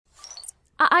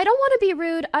I don't want to be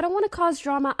rude. I don't want to cause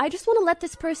drama. I just want to let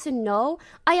this person know.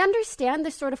 I understand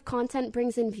this sort of content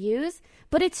brings in views,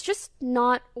 but it's just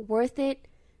not worth it.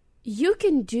 You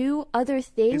can do other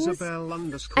things.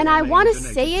 And I want to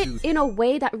say it in a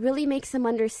way that really makes him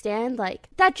understand, like,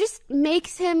 that just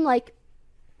makes him, like,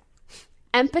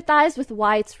 empathize with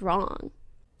why it's wrong.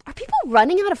 Are people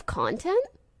running out of content?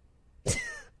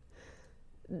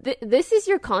 This is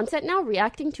your content now,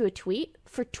 reacting to a tweet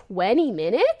for 20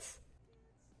 minutes?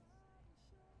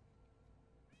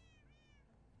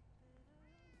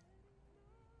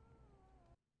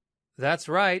 That's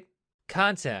right,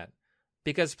 content.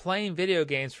 Because playing video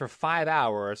games for 5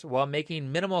 hours while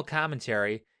making minimal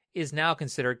commentary is now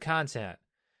considered content.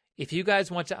 If you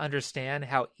guys want to understand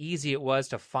how easy it was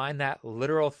to find that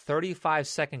literal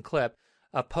 35-second clip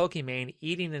of Pokimane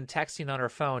eating and texting on her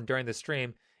phone during the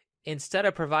stream instead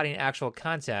of providing actual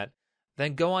content,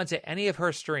 then go onto any of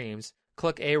her streams,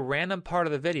 click a random part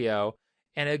of the video,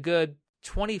 and a good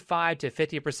 25 to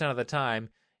 50% of the time,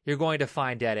 you're going to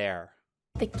find dead air.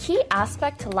 The key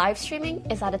aspect to live streaming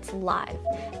is that it's live.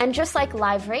 And just like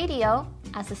live radio,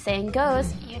 as the saying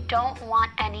goes, you don't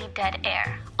want any dead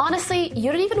air. Honestly, you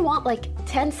don't even want like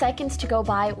 10 seconds to go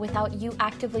by without you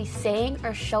actively saying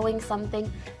or showing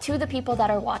something to the people that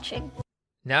are watching.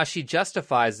 Now she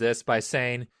justifies this by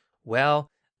saying, well,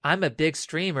 I'm a big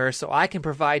streamer, so I can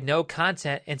provide no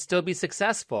content and still be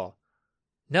successful.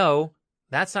 No,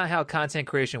 that's not how content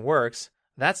creation works.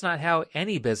 That's not how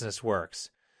any business works.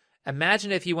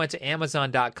 Imagine if you went to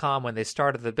Amazon.com when they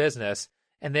started the business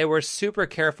and they were super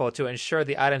careful to ensure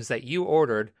the items that you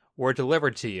ordered were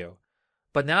delivered to you.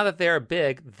 But now that they're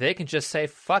big, they can just say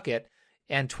fuck it,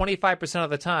 and 25% of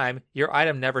the time, your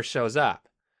item never shows up.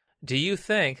 Do you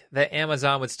think that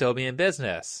Amazon would still be in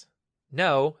business?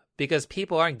 No, because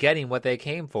people aren't getting what they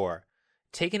came for.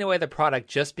 Taking away the product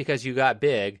just because you got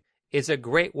big is a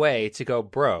great way to go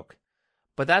broke.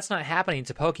 But that's not happening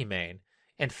to Pokimane.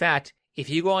 In fact, if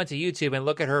you go onto YouTube and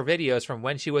look at her videos from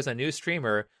when she was a new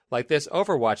streamer, like this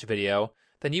Overwatch video,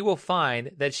 then you will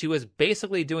find that she was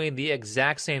basically doing the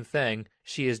exact same thing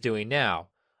she is doing now.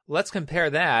 Let's compare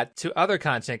that to other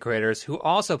content creators who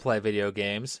also play video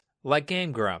games, like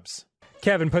Game Grumps.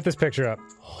 Kevin, put this picture up.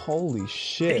 Holy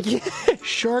shit.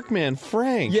 Sharkman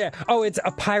Frank. Yeah. Oh, it's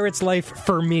A Pirate's Life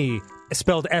for Me,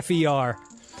 spelled F-E-R.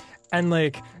 And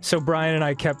like, so Brian and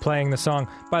I kept playing the song.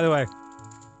 By the way,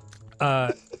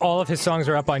 all of his songs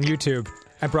are up on YouTube.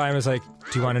 And Brian was like,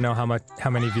 do you want to know how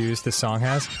many views this song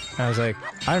has? And I was like,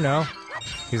 I don't know.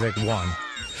 He's like,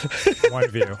 one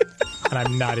view. And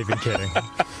I'm not even kidding.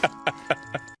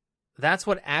 That's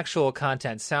what actual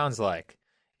content sounds like.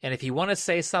 And if you want to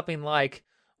say something like,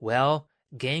 well,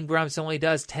 Game Grumps only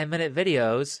does 10-minute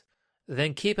videos,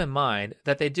 then keep in mind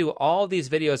that they do all these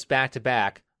videos back to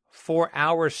back, 4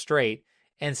 hours straight,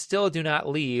 and still do not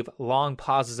leave long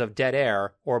pauses of dead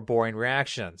air or boring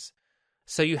reactions.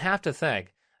 So you have to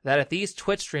think that if these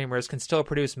Twitch streamers can still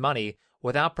produce money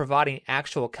without providing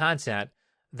actual content,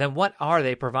 then what are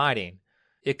they providing?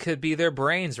 It could be their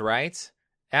brains, right?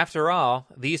 After all,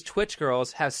 these Twitch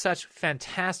girls have such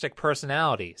fantastic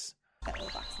personalities.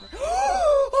 Oh,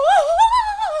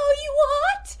 you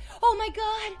what? Oh my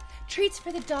god! Treats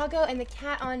for the doggo and the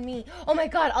cat on me. Oh my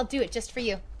god, I'll do it just for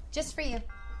you. Just for you.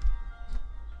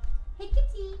 Hey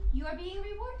kitty, you are being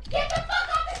rewarded. Get the fuck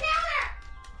off the counter!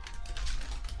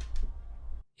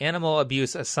 Animal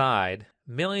abuse aside,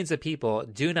 millions of people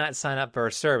do not sign up for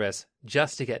a service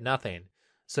just to get nothing.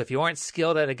 So if you aren't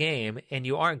skilled at a game and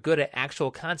you aren't good at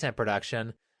actual content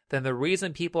production, then the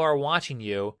reason people are watching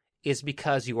you is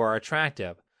because you are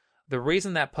attractive. The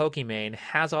reason that Pokimane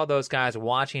has all those guys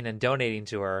watching and donating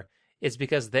to her is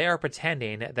because they are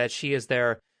pretending that she is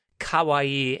their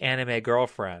kawaii anime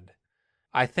girlfriend.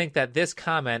 I think that this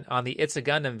comment on the It's a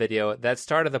Gundam video that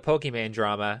started the Pokimane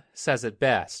drama says it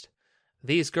best.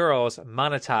 These girls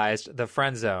monetized the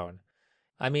friend zone.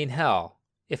 I mean, hell,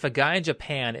 if a guy in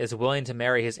Japan is willing to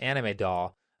marry his anime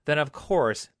doll, then of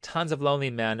course tons of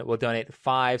lonely men will donate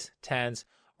 5s, 10s,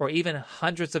 or even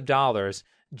hundreds of dollars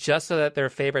just so that their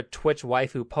favorite Twitch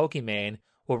waifu Pokimane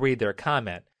will read their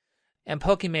comment. And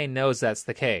Pokimane knows that's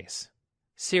the case.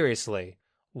 Seriously,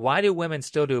 why do women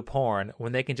still do porn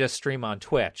when they can just stream on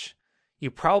Twitch?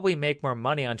 You probably make more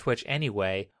money on Twitch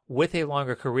anyway, with a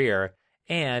longer career,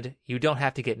 and you don't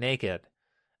have to get naked.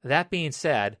 That being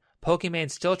said, Pokimane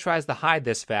still tries to hide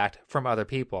this fact from other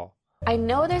people. I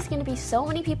know there's going to be so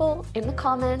many people in the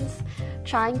comments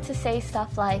trying to say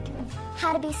stuff like,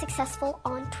 how to be successful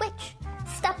on Twitch.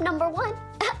 Step number 1,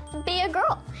 be a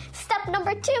girl. Step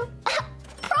number 2,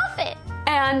 profit.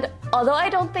 And although I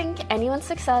don't think anyone's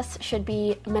success should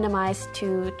be minimized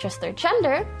to just their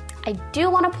gender, I do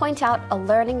want to point out a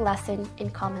learning lesson in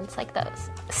comments like those.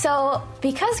 So,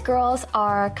 because girls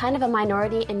are kind of a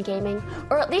minority in gaming,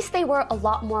 or at least they were a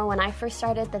lot more when I first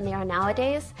started than they are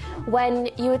nowadays, when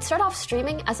you would start off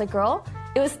streaming as a girl,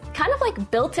 it was kind of like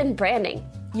built-in branding.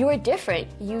 You were different,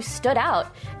 you stood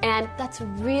out, and that's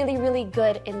really, really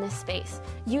good in this space.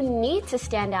 You need to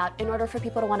stand out in order for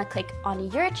people to want to click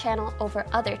on your channel over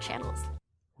other channels.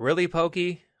 Really,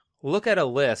 Pokey? Look at a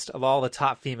list of all the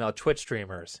top female Twitch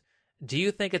streamers. Do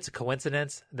you think it's a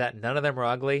coincidence that none of them are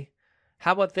ugly?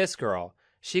 How about this girl?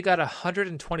 She got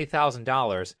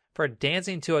 $120,000 for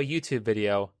dancing to a YouTube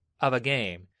video of a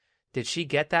game. Did she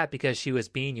get that because she was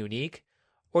being unique?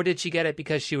 Or did she get it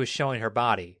because she was showing her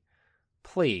body?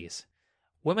 Please.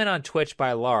 Women on Twitch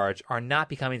by large are not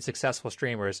becoming successful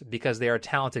streamers because they are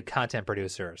talented content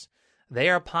producers. They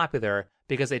are popular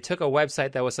because they took a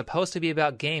website that was supposed to be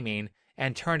about gaming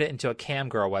and turned it into a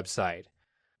camgirl website.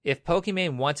 If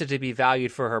Pokimane wanted to be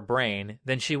valued for her brain,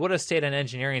 then she would have stayed in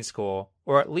engineering school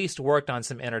or at least worked on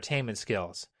some entertainment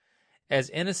skills. As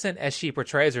innocent as she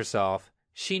portrays herself,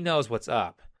 she knows what's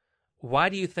up. Why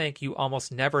do you think you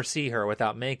almost never see her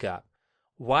without makeup?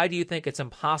 Why do you think it's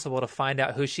impossible to find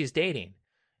out who she's dating?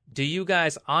 Do you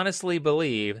guys honestly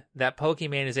believe that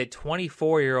Pokimane is a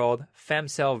 24-year-old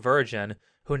femcel virgin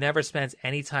who never spends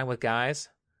any time with guys?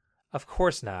 Of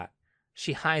course not.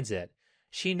 She hides it.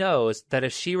 She knows that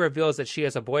if she reveals that she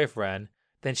has a boyfriend,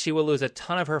 then she will lose a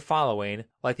ton of her following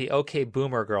like the OK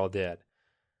Boomer girl did.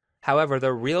 However,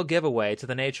 the real giveaway to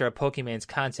the nature of Pokimane's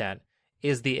content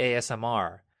is the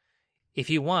ASMR. If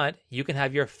you want, you can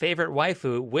have your favorite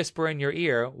waifu whisper in your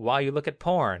ear while you look at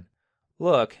porn.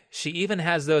 Look, she even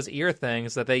has those ear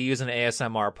things that they use in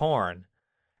ASMR porn.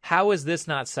 How is this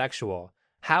not sexual?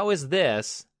 How is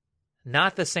this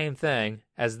not the same thing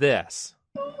as this?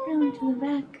 Down to the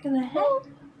back of the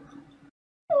head.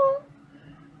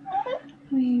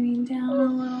 Maybe down a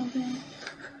little bit.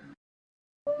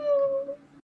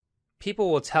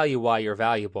 People will tell you why you're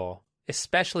valuable,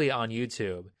 especially on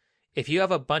YouTube. If you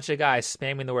have a bunch of guys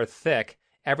spamming the word thick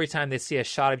every time they see a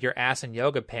shot of your ass in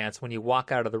yoga pants when you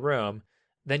walk out of the room,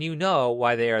 then you know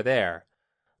why they are there.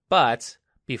 But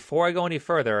before I go any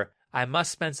further, I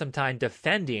must spend some time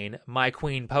defending my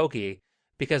queen Poki,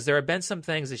 because there have been some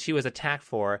things that she was attacked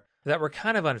for that were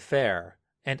kind of unfair,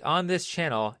 and on this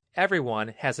channel,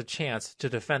 everyone has a chance to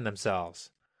defend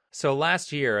themselves. So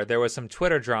last year, there was some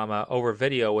Twitter drama over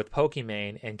video with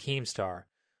Pokimane and Keemstar.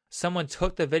 Someone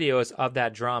took the videos of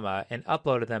that drama and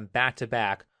uploaded them back to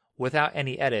back without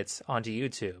any edits onto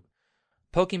YouTube.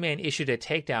 Pokimane issued a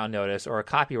takedown notice or a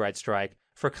copyright strike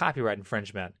for copyright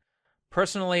infringement.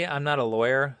 Personally, I'm not a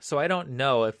lawyer, so I don't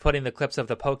know if putting the clips of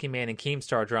the Pokimane and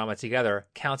Keemstar drama together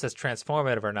counts as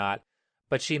transformative or not,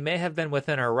 but she may have been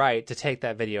within her right to take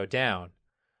that video down.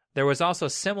 There was also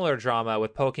similar drama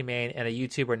with Pokimane and a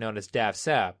YouTuber known as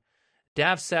DavSeb.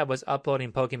 DavSeb was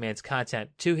uploading Pokimane's content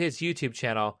to his YouTube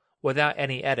channel without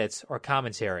any edits or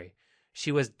commentary.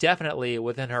 She was definitely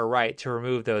within her right to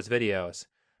remove those videos.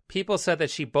 People said that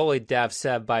she bullied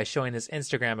DavSeb by showing his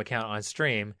Instagram account on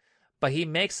stream, but he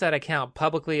makes that account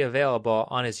publicly available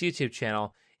on his YouTube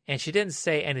channel, and she didn't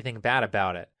say anything bad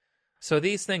about it. So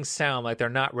these things sound like they're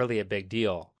not really a big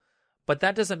deal. But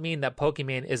that doesn't mean that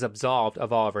Pokimane is absolved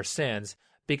of all of her sins,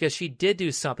 because she did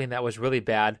do something that was really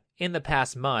bad in the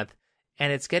past month,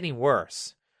 and it's getting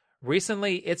worse.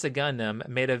 Recently, It's a Gundam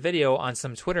made a video on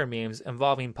some Twitter memes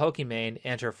involving Pokimane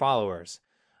and her followers.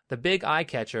 The big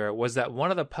eye-catcher was that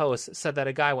one of the posts said that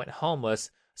a guy went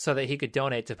homeless so that he could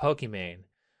donate to Pokimane.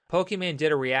 Pokimane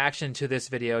did a reaction to this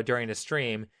video during a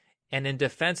stream, and in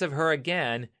defense of her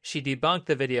again, she debunked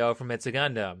the video from It's a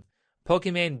Gundam.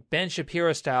 Pokimane Ben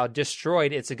Shapiro style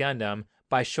destroyed It's a Gundam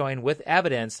by showing with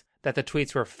evidence that the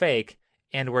tweets were fake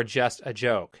and were just a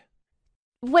joke.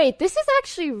 Wait, this is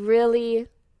actually really,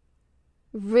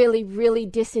 really, really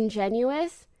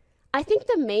disingenuous. I think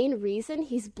the main reason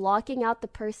he's blocking out the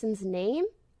person's name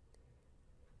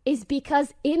is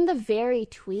because in the very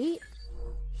tweet,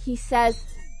 he says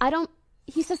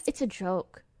it's a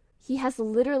joke. He has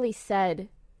literally said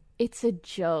it's a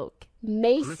joke.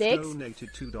 May 6th,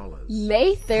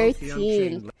 May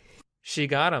 13th. She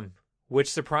got him,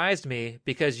 which surprised me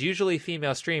because usually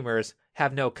female streamers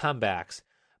have no comebacks.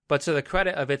 But to the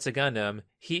credit of It's a Gundam,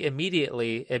 he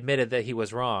immediately admitted that he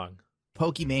was wrong.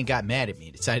 Pokimane got mad at me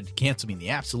and decided to cancel me in the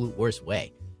absolute worst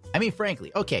way. I mean,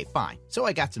 frankly, okay, fine. So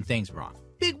I got some things wrong.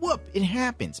 Big whoop, it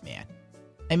happens, man.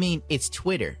 I mean, it's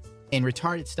Twitter, and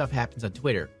retarded stuff happens on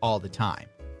Twitter all the time.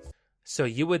 So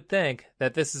you would think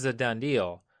that this is a done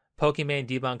deal. Pokimane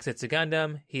debunks It's a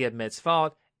Gundam, he admits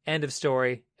fault, end of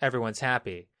story, everyone's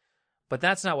happy. But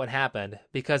that's not what happened,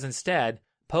 because instead,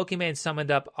 Pokimane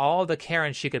summoned up all the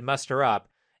Karens she could muster up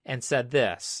and said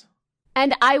this.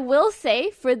 And I will say,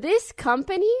 for this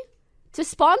company to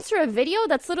sponsor a video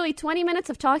that's literally 20 minutes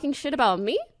of talking shit about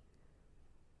me,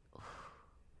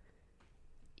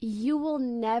 you will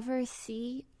never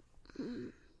see.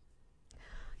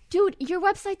 Dude, your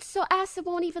website's so ass it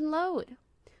won't even load.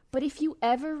 But if you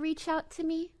ever reach out to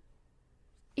me,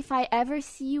 if I ever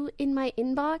see you in my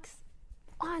inbox,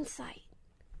 on site.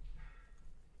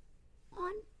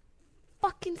 On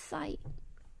fucking site.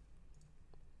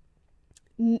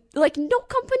 Like, no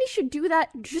company should do that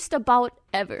just about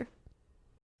ever.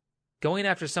 Going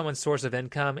after someone's source of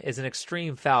income is an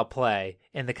extreme foul play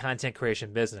in the content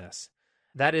creation business.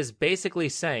 That is basically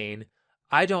saying,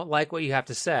 I don't like what you have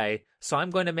to say, so I'm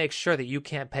going to make sure that you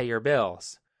can't pay your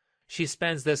bills. She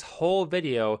spends this whole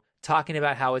video talking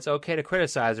about how it's okay to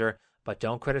criticize her, but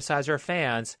don't criticize her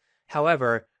fans.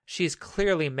 However, she's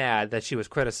clearly mad that she was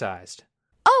criticized.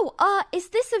 Oh, is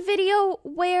this a video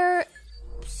where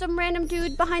some random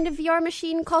dude behind a VR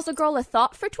machine calls a girl a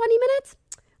thought for 20 minutes?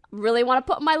 Really want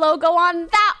to put my logo on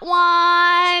that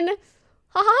one.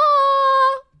 Ha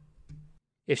ha.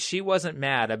 If she wasn't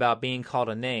mad about being called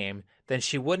a name, then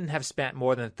she wouldn't have spent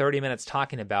more than 30 minutes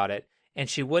talking about it, and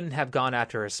she wouldn't have gone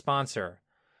after her sponsor.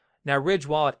 Now, Ridge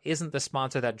Wallet isn't the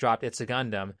sponsor that dropped It's a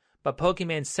Gundam, but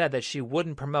Pokimane said that she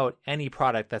wouldn't promote any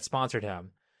product that sponsored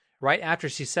him. Right after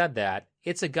she said that,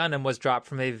 It's a Gundam was dropped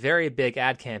from a very big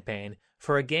ad campaign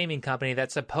for a gaming company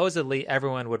that supposedly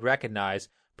everyone would recognize,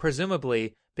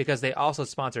 presumably because they also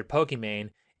sponsored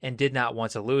Pokimane and did not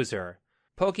want to lose her.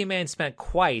 Pokimane spent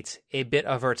quite a bit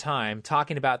of her time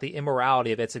talking about the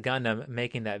immorality of It's a Gundam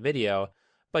making that video,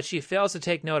 but she fails to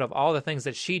take note of all the things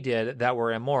that she did that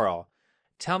were immoral.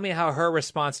 Tell me how her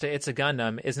response to It's a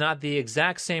Gundam is not the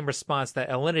exact same response that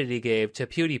Alinity gave to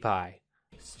PewDiePie.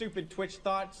 Stupid Twitch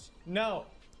thoughts? No.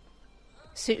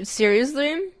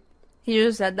 Seriously? He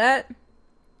just said that?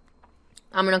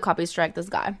 I'm gonna copy strike this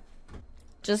guy.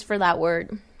 Just for that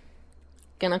word.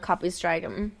 Gonna copy strike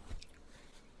him.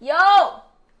 Yo!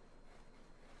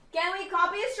 Can we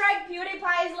copy strike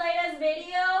PewDiePie's latest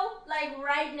video? Like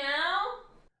right now?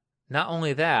 Not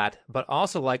only that, but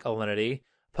also like Alinity,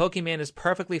 Pokimane is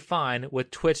perfectly fine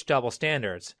with Twitch double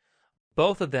standards.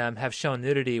 Both of them have shown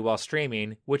nudity while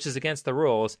streaming, which is against the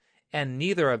rules, and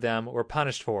neither of them were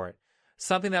punished for it,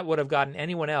 something that would have gotten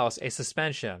anyone else a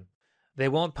suspension. They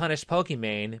won't punish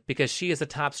Pokimane because she is a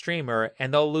top streamer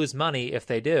and they'll lose money if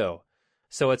they do.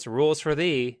 So it's rules for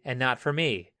thee and not for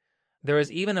me. There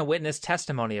is even a witness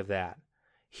testimony of that.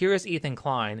 Here is Ethan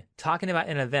Klein talking about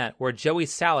an event where Joey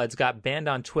Salads got banned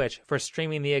on Twitch for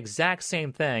streaming the exact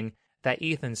same thing that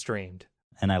Ethan streamed.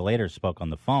 And I later spoke on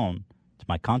the phone to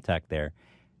my contact there,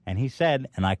 and he said,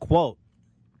 and I quote,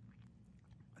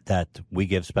 that we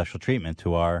give special treatment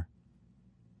to our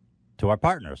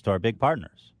partners, to our big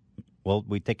partners. Well,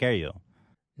 we take care of you.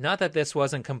 Not that this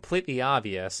wasn't completely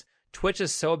obvious. Twitch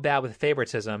is so bad with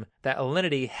favoritism that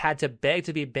Alinity had to beg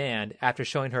to be banned after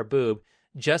showing her boob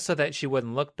just so that she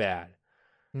wouldn't look bad.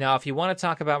 Now, if you want to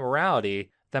talk about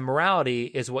morality, then morality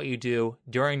is what you do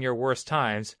during your worst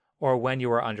times or when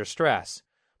you are under stress.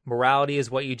 Morality is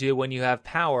what you do when you have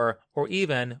power or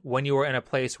even when you are in a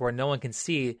place where no one can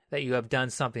see that you have done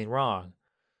something wrong.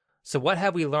 So what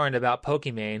have we learned about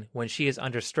Pokimane when she is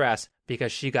under stress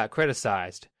because she got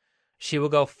criticized? She will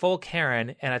go full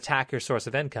Karen and attack your source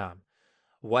of income.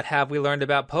 What have we learned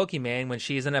about Pokimane when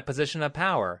she's in a position of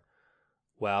power?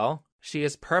 Well, she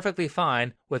is perfectly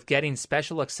fine with getting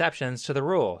special exceptions to the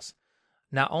rules.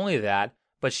 Not only that,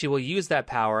 but she will use that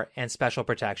power and special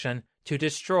protection to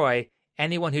destroy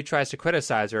anyone who tries to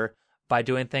criticize her by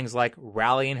doing things like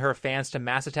rallying her fans to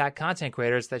mass attack content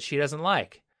creators that she doesn't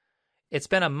like. It's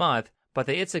been a month, but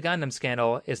the It's a Gundam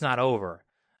scandal is not over.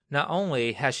 Not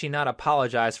only has she not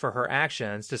apologized for her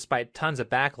actions despite tons of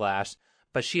backlash,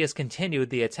 but she has continued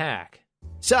the attack.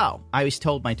 So, I was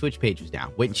told my Twitch page was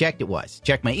down. Went and checked, it was.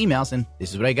 Checked my emails, and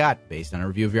this is what I got. Based on a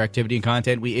review of your activity and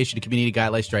content, we issued a community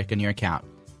guideline strike on your account.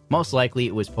 Most likely,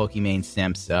 it was Pokimane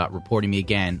Simps reporting me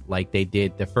again like they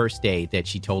did the first day that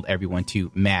she told everyone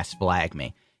to mass flag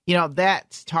me. You know,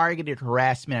 that's targeted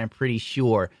harassment, I'm pretty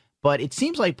sure. But it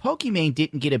seems like Pokimane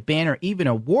didn't get a ban or even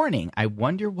a warning. I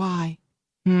wonder why.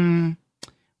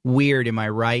 Weird, am I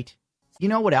right? You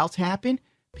know what else happened?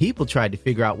 People tried to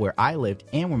figure out where I lived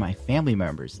and where my family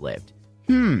members lived.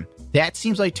 That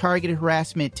seems like targeted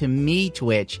harassment to me,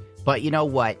 Twitch. But you know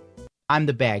what? I'm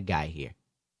the bad guy here.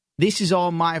 This is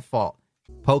all my fault.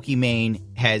 Pokimane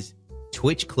has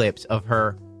Twitch clips of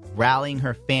her rallying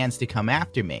her fans to come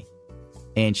after me.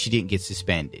 And she didn't get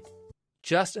suspended.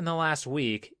 Just in the last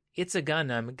week, It's a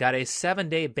Gundam got a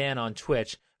 7-day ban on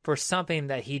Twitch for something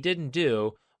that he didn't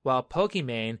do, while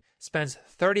Pokimane spends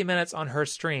 30 minutes on her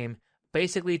stream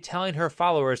basically telling her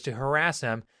followers to harass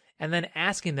him and then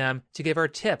asking them to give her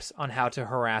tips on how to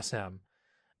harass him.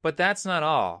 But that's not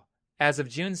all. As of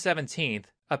June 17th,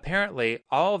 apparently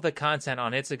all of the content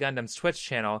on It's a Gundam's Twitch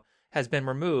channel has been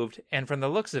removed, and from the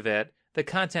looks of it, the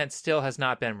content still has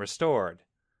not been restored.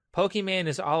 Pokimane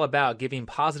is all about giving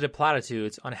positive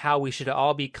platitudes on how we should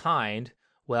all be kind.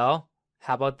 Well,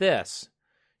 how about this?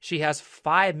 She has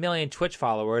 5 million Twitch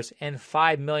followers and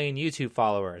 5 million YouTube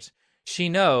followers. She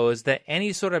knows that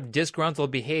any sort of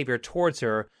disgruntled behavior towards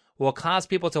her will cause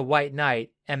people to white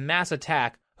knight and mass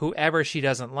attack whoever she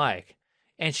doesn't like.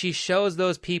 And she shows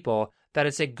those people that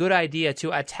it's a good idea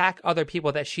to attack other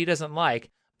people that she doesn't like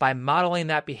by modeling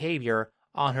that behavior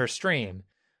on her stream.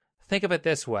 Think of it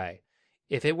this way.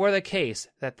 If it were the case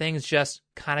that things just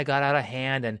kind of got out of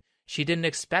hand and she didn't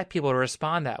expect people to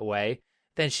respond that way,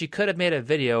 then she could have made a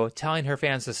video telling her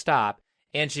fans to stop,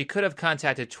 and she could have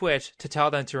contacted Twitch to tell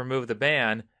them to remove the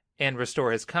ban and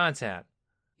restore his content.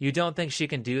 You don't think she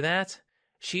can do that?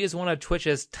 She is one of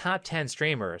Twitch's top 10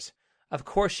 streamers. Of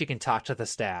course she can talk to the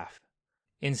staff.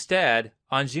 Instead,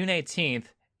 on June 18th,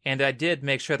 and I did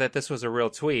make sure that this was a real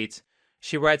tweet,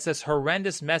 she writes this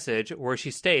horrendous message where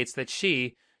she states that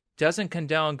she doesn't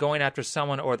condone going after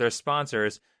someone or their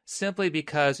sponsors simply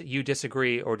because you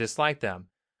disagree or dislike them.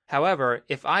 However,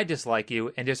 if I dislike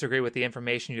you and disagree with the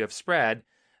information you have spread,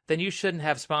 then you shouldn't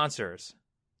have sponsors.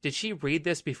 Did she read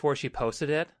this before she posted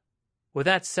it? With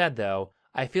that said, though,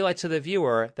 I feel like to the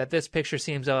viewer that this picture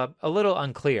seems a little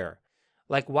unclear.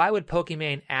 Like, why would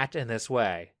Pokimane act in this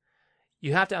way?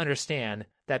 You have to understand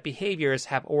that behaviors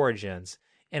have origins,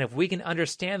 and if we can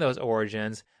understand those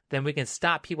origins, then we can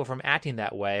stop people from acting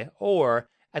that way, or,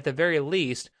 at the very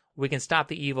least, we can stop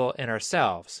the evil in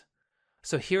ourselves.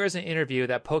 So here is an interview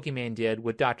that Pokimane did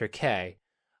with Dr. K.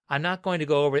 I'm not going to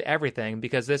go over everything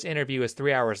because this interview is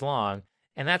 3 hours long,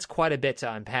 and that's quite a bit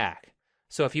to unpack.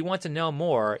 So if you want to know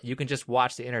more, you can just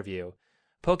watch the interview.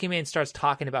 Pokimane starts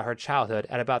talking about her childhood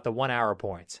at about the 1 hour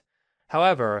point.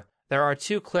 However, there are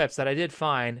 2 clips that I did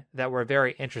find that were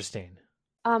very interesting.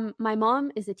 My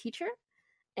mom is a teacher,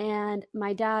 and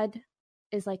my dad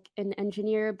is like an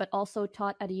engineer, but also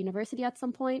taught at a university at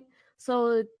some point.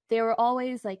 So they were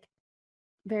always like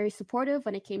very supportive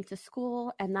when it came to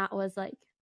school, and that was like,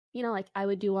 you know, like I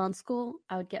would do well in school,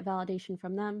 I would get validation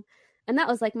from them, and that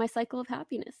was like my cycle of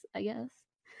happiness, I guess.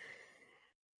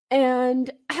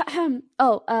 And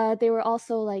they were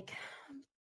also like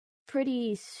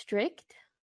pretty strict.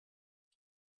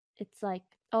 It's like,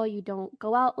 oh, you don't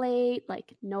go out late,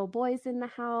 like no boys in the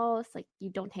house, like you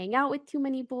don't hang out with too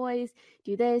many boys,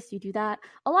 do this, you do that.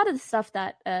 A lot of the stuff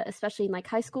that, especially in like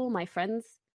high school, my friends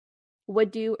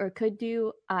would do or could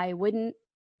do, I wouldn't.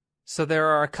 So there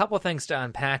are a couple things to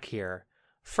unpack here.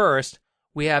 First,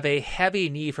 we have a heavy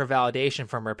need for validation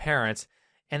from her parents,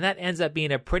 and that ends up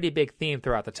being a pretty big theme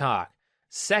throughout the talk.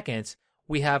 Second,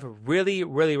 we have really,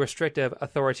 really restrictive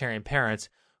authoritarian parents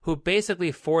who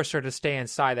basically forced her to stay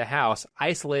inside the house,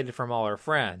 isolated from all her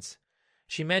friends.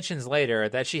 She mentions later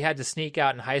that she had to sneak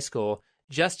out in high school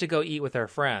just to go eat with her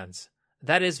friends.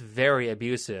 That is very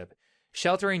abusive.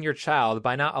 Sheltering your child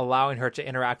by not allowing her to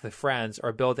interact with friends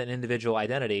or build an individual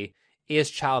identity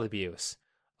is child abuse.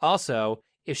 Also,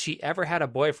 if she ever had a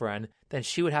boyfriend, then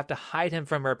she would have to hide him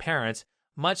from her parents,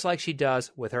 much like she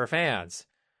does with her fans.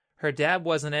 Her dad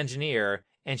was an engineer,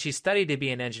 and she studied to be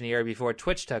an engineer before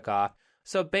Twitch took off,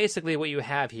 so basically what you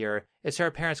have here is her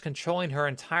parents controlling her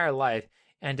entire life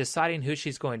and deciding who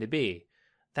she's going to be.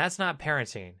 That's not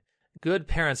parenting. Good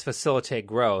parents facilitate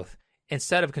growth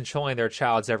instead of controlling their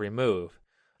child's every move.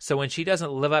 So when she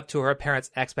doesn't live up to her parents'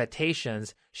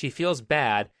 expectations, she feels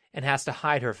bad and has to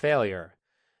hide her failure.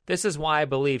 This is why I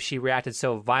believe she reacted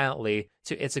so violently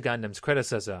to It's a Gundam's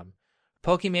criticism.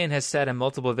 Pokimane has said in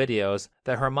multiple videos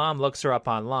that her mom looks her up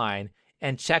online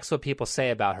and checks what people say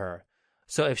about her.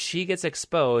 So if she gets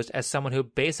exposed as someone who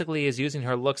basically is using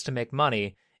her looks to make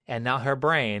money and not her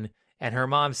brain, and her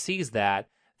mom sees that,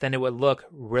 then it would look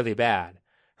really bad.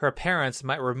 Her parents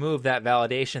might remove that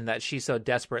validation that she so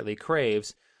desperately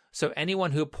craves, so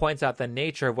anyone who points out the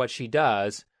nature of what she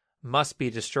does must be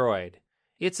destroyed.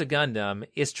 It's a Gundam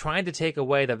is trying to take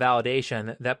away the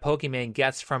validation that Pokimane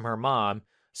gets from her mom,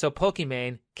 so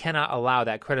Pokimane cannot allow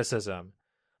that criticism.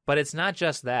 But it's not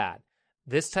just that.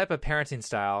 This type of parenting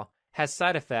style has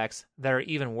side effects that are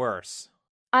even worse.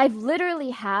 I've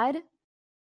literally had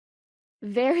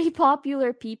very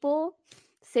popular people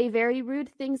say very rude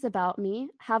things about me,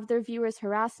 have their viewers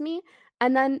harass me,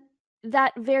 and then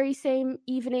that very same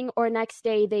evening or next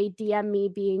day they DM me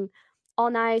being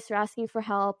all nice or asking for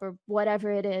help or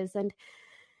whatever it is. And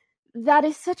that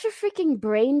is such a freaking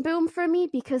brain boom for me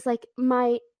because, like,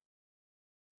 my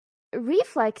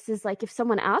reflex is, like, if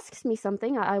someone asks me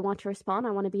something, I want to respond.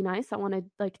 I want to be nice. I want to,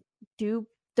 like, do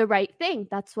the right thing.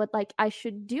 That's what, like, I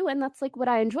should do, and that's, like, what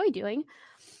I enjoy doing.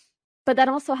 But then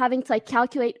also having to, like,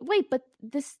 calculate, wait, but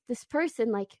this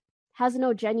person, like, has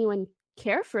no genuine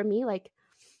care for me. Like,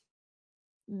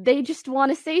 they just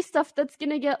want to say stuff that's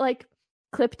gonna get, like,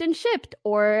 clipped and shipped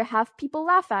or have people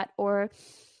laugh at or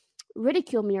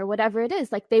ridicule me or whatever it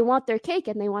is. Like, they want their cake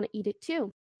and they want to eat it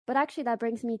too. But actually that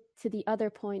brings me to the other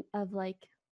point of, like,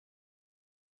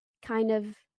 kind of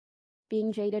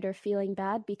being jaded or feeling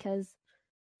bad, because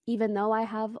even though I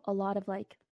have a lot of,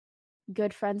 like,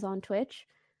 good friends on Twitch,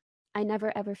 I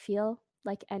never ever feel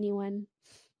like anyone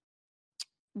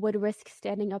would risk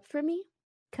standing up for me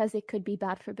because it could be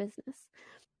bad for business.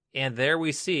 And there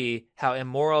we see how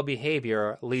immoral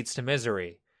behavior leads to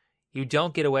misery. You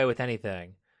don't get away with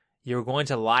anything. You're going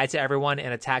to lie to everyone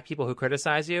and attack people who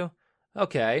criticize you?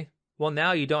 Okay, well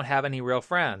now you don't have any real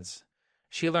friends.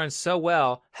 She learned so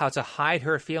well how to hide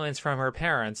her feelings from her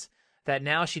parents that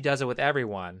now she does it with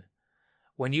everyone.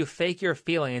 When you fake your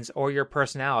feelings or your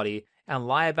personality and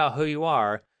lie about who you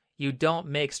are, you don't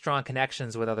make strong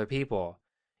connections with other people.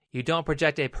 You don't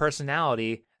project a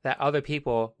personality that other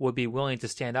people would be willing to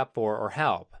stand up for or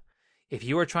help. If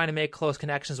you are trying to make close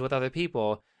connections with other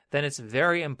people, then it's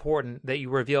very important that you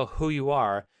reveal who you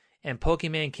are, and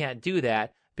Pokimane can't do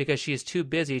that because she is too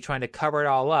busy trying to cover it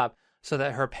all up so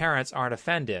that her parents aren't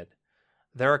offended.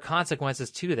 There are consequences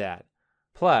to that.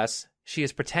 Plus, she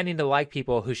is pretending to like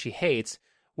people who she hates,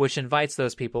 which invites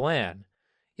those people in.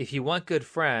 If you want good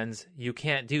friends, you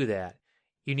can't do that.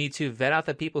 You need to vet out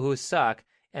the people who suck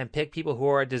and pick people who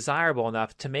are desirable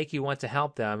enough to make you want to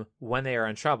help them when they are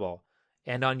in trouble.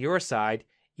 And on your side,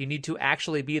 you need to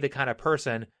actually be the kind of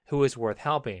person who is worth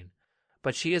helping.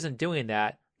 But she isn't doing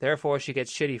that, therefore she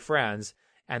gets shitty friends,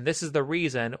 and this is the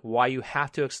reason why you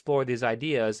have to explore these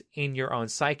ideas in your own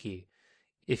psyche.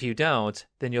 If you don't,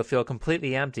 then you'll feel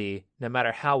completely empty, no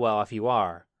matter how well off you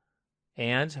are.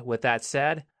 And with that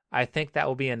said, I think that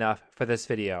will be enough for this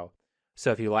video.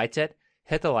 So if you liked it,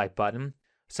 hit the like button,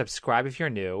 subscribe if you're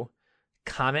new,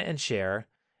 comment and share.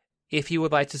 If you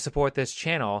would like to support this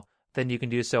channel, then you can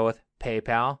do so with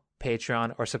PayPal,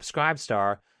 Patreon, or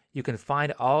Subscribestar. You can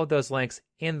find all of those links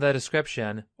in the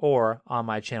description or on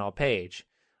my channel page.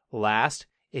 Last,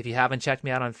 if you haven't checked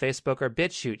me out on Facebook or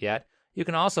BitChute yet, you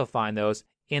can also find those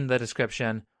in the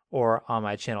description or on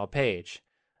my channel page.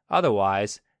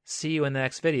 Otherwise, see you in the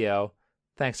next video.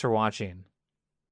 Thanks for watching.